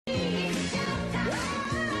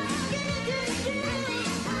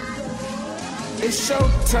It's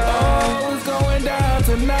showtime. Oh, it's going down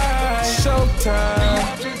tonight.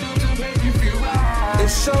 Showtime.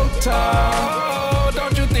 It's showtime. Oh,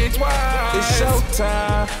 don't you think twice? It's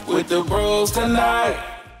showtime with the bros tonight.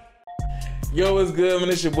 Yo, what's good, man?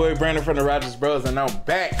 It's your boy Brandon from the Rogersbros, and I'm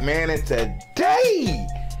back, man. And today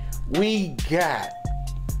we got,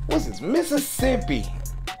 what's this, Mississippi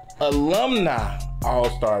alumni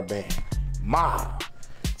all-star band, MAAB.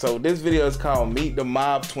 So this video is called Meet The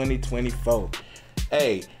MAAB 2024.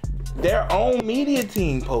 Hey, their own media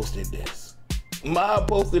team posted this. MAAB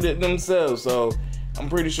posted it themselves, so I'm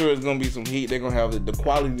pretty sure it's gonna be some heat. They're gonna have the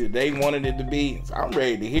quality that they wanted it to be. So I'm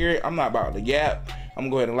ready to hear it. I'm not about to yap. I'm gonna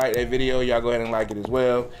go ahead and like that video. Y'all go ahead and like it as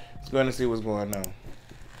well. Let's go ahead and see what's going on.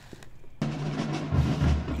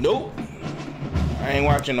 Nope. I ain't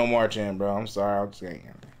watching no marching, bro. I'm sorry. I'm saying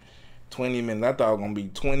 20 minutes. I thought it was gonna be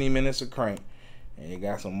 20 minutes of crank. And you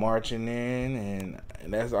got some marching in, and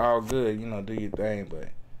that's all good. You know, do your thing, but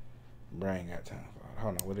bro, I ain't got time for it.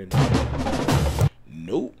 Hold on, what did it do?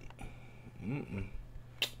 Nope. Nope.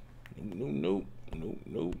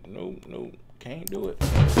 Can't do it.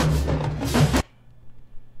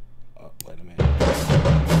 Oh, wait a minute.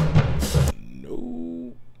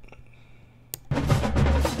 Nope.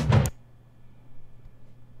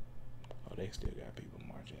 Oh, they still got people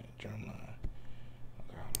marching at drumline.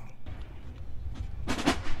 Okay, hold on.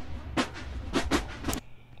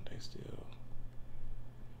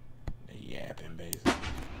 They yapping, basically.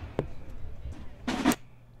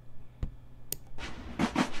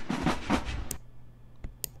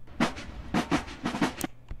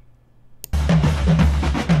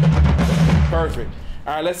 Perfect.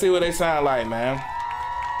 All right, let's see what they sound like, man.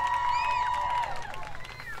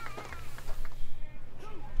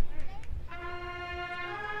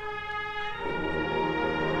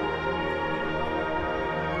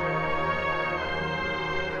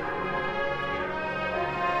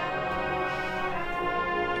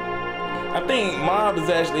 I think MAAB is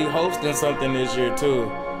actually hosting something this year too.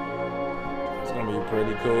 It's gonna be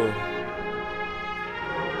pretty cool.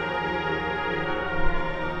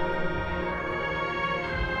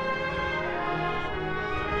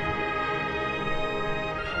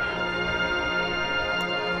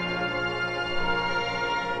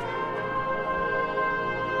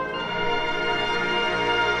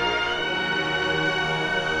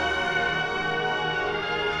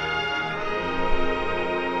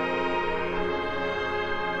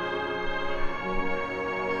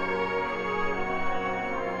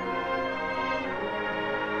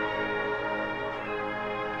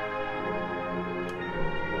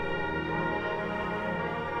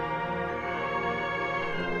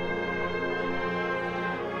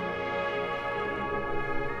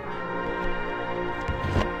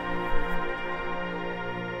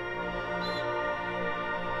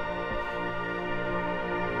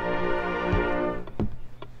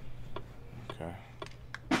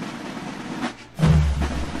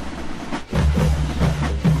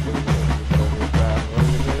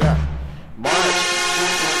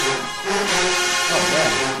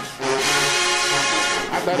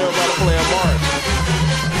 I thought they were about to play a march.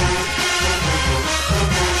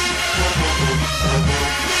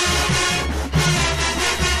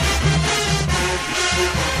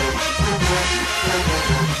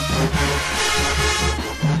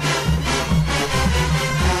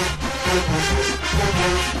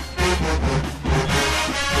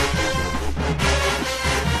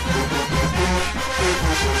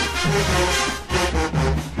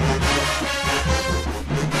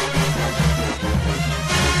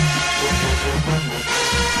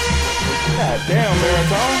 God damn,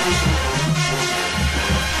 Marathon.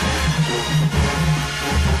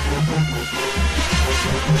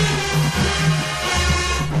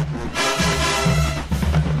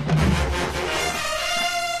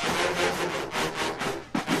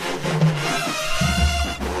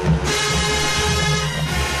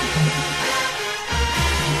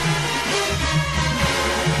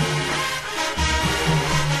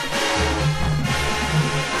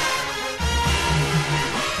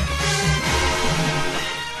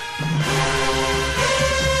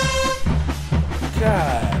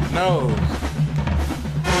 God knows.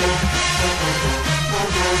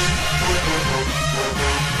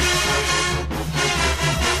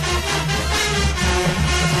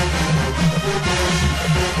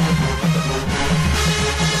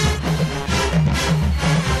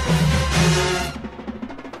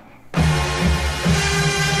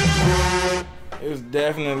 It was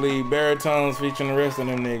definitely baritones featuring the rest of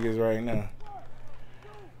them niggas right now.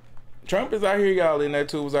 Trump is out here, y'all, in that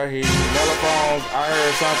tubes out here. Mellophones, I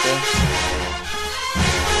heard something.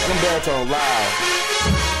 Them baritone loud.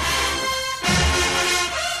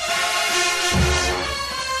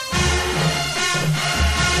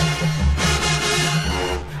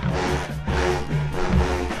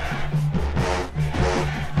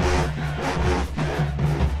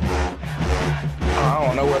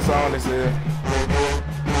 probably said.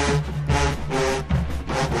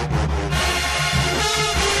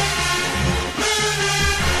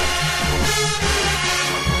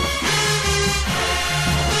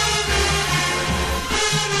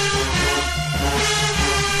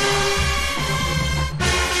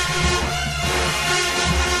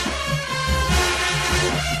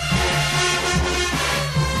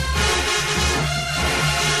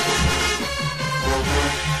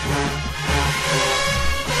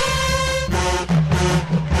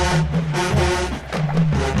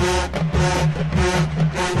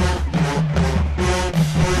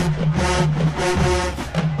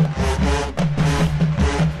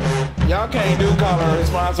 Y'all can't do call and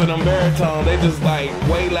response with them baritone. They just like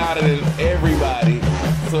way louder than everybody,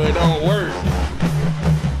 so it don't work.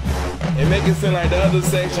 It make it seem like the other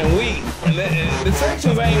section weak, and the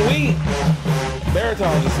sections ain't weak.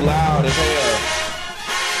 Baritone just loud as hell.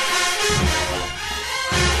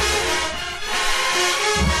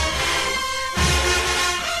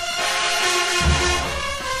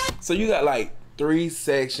 So you got like 3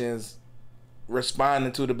 sections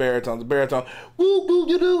responding to the baritone. The baritone, woo, woo,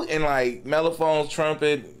 you do, and like mellophones,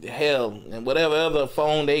 trumpet, hell, and whatever other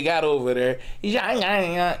phone they got over there,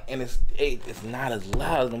 and it's not as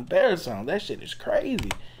loud as them baritones. That shit is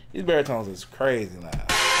crazy. These baritones is crazy loud.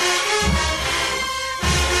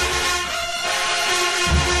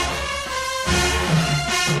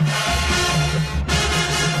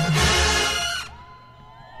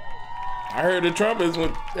 I heard the trumpets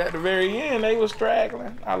at the very end, they was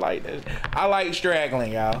straggling. I like that. I like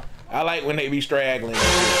straggling, y'all. I like when they be straggling.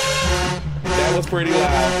 That was pretty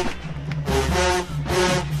loud.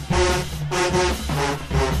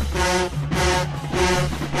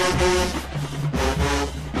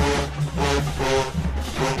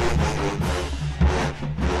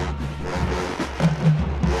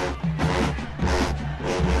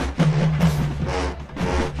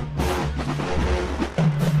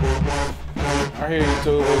 I hear you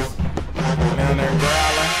tubers down there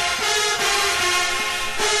growling.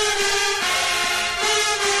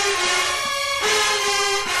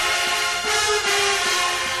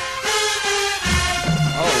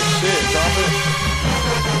 Oh shit, trumpet.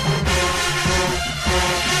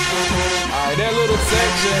 Alright, that little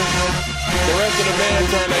section, the rest of the band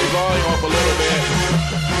turn their volume up a little bit.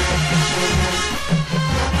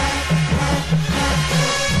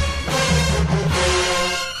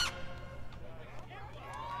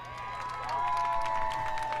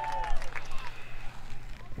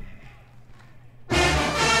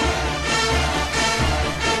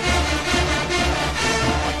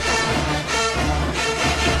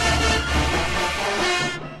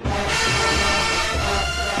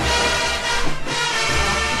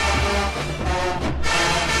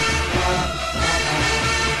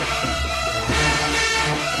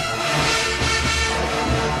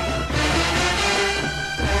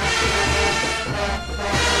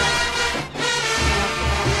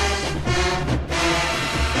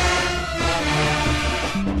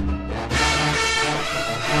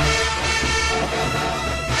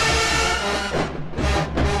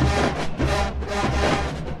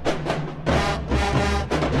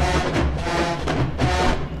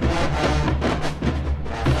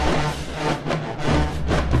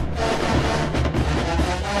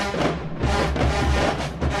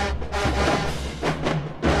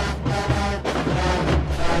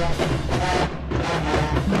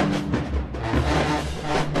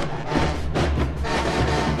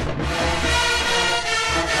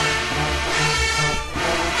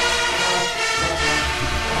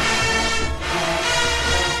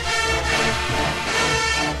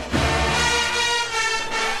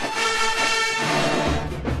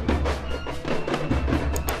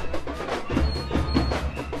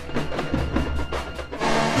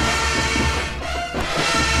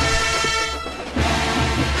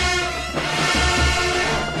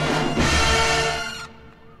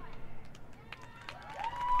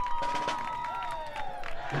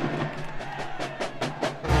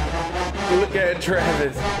 Look at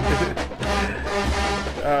Travis.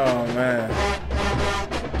 Oh man.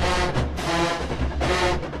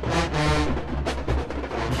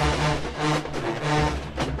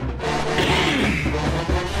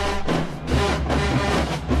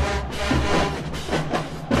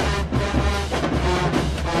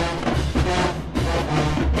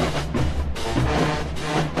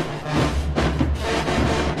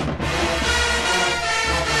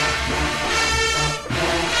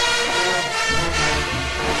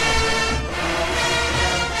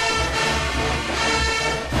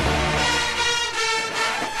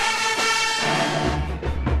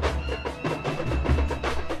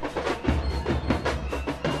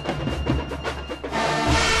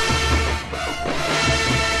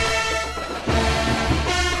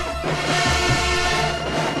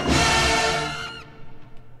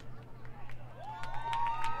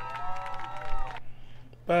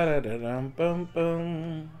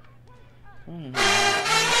 Ba-da-da-dum-bum-bum.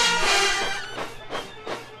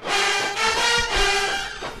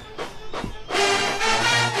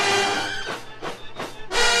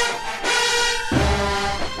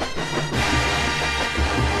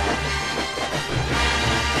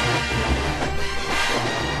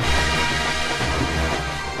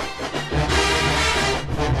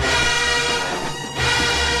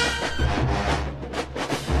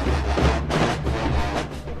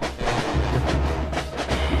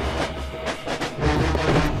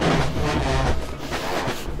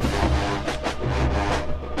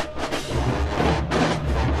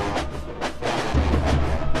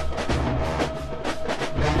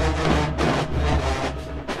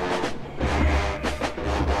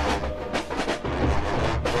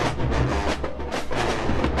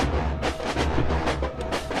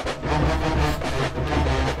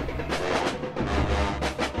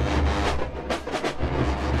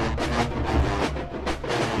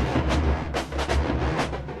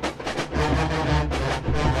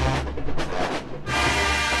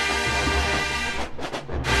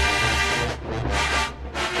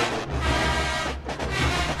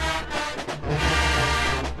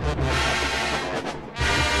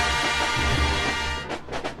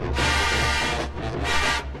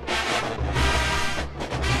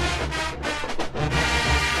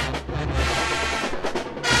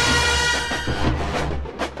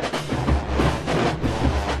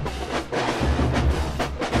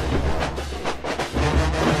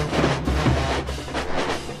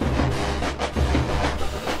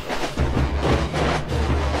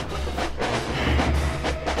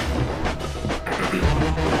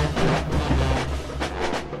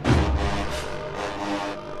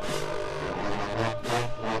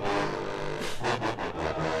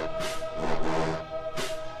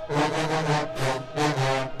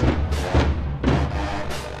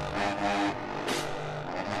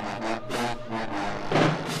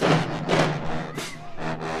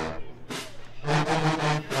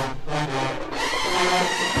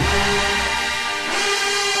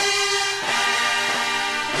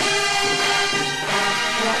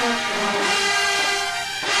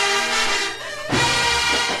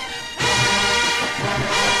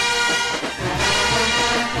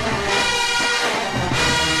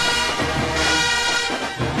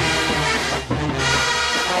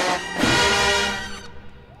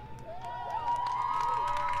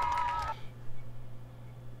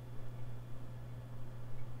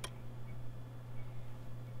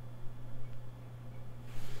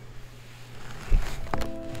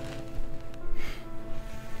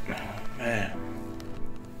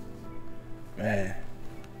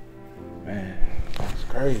 Man, that's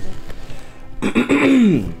crazy.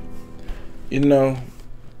 You know,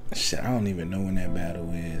 shit, I don't even know when that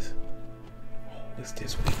battle is. It's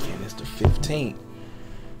this weekend. It's the 15th.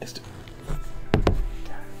 It's the... God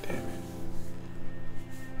damn it.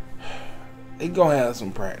 They gonna have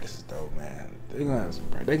some practices though, man. They gonna have some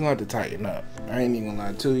practice. They gonna have to tighten up. I ain't even gonna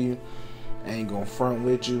lie to you. I ain't gonna front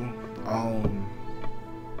with you.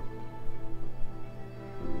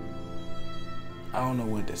 I don't know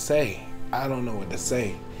what to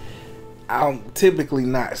say. I'm typically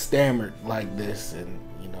not stammered like this, and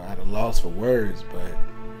you know, at a loss for words, but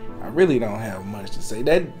I really don't have much to say.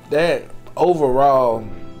 That overall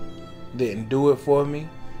didn't do it for me.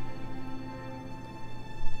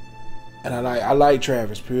 And I like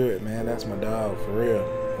Travis Pruitt, man. That's my dog for real.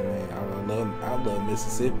 I mean, I love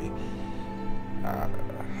Mississippi. I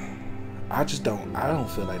don't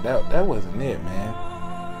feel like that wasn't it, man.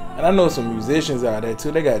 And I know some musicians out there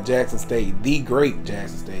too. They got Jackson State, the great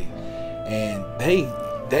Jackson State, and they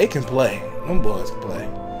can play. Them boys can play.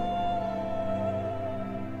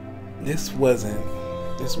 This wasn't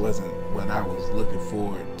what I was looking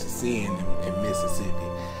forward to seeing in Mississippi.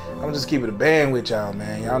 I'm just keeping it a band with y'all,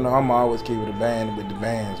 man. Y'all know I'm always keeping it a band with the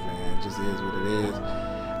bands, man. It just is what it is.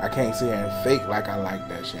 I can't sit here and fake like I like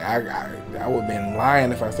that shit. I would have been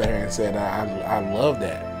lying if I sat here and said I love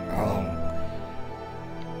that.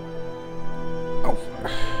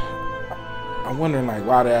 I'm wondering like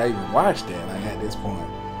why did I even watch that like at this point.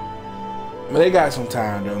 But they got some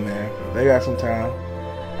time though, man. They got some time.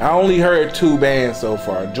 I only heard 2 bands so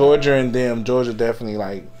far, Georgia and them. Georgia definitely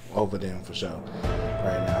like over them for sure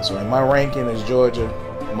right now. So in my ranking is Georgia.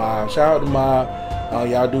 MAAB. Shout out to MAAB.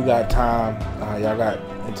 Y'all do got time. Y'all got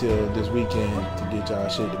until this weekend to get y'all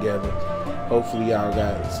shit together. Hopefully y'all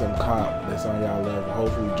got some comp that's on y'all level.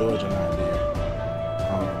 Hopefully Georgia not there.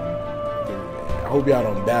 I hope y'all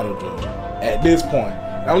don't battle Georgia at this point.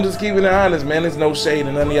 I'm just keeping it honest, man. There's no shade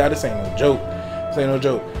and none of y'all. This ain't no joke. This ain't no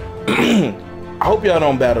joke. I hope y'all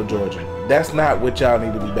don't battle Georgia. That's not what y'all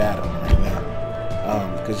need to be battling right now.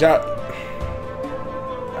 Cause y'all,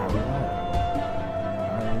 I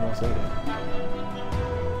don't even want to say that.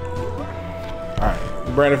 All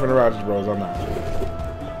right, Brandon from the Rogersbros. I'm out.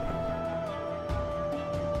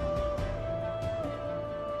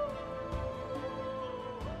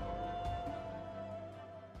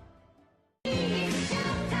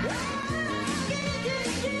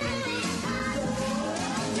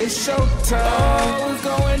 It's showtime. Oh, it's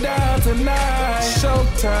going down tonight.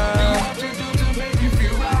 Showtime.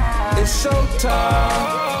 It's showtime.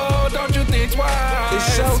 Oh, don't you think twice?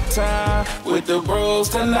 It's showtime with the bros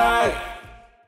tonight.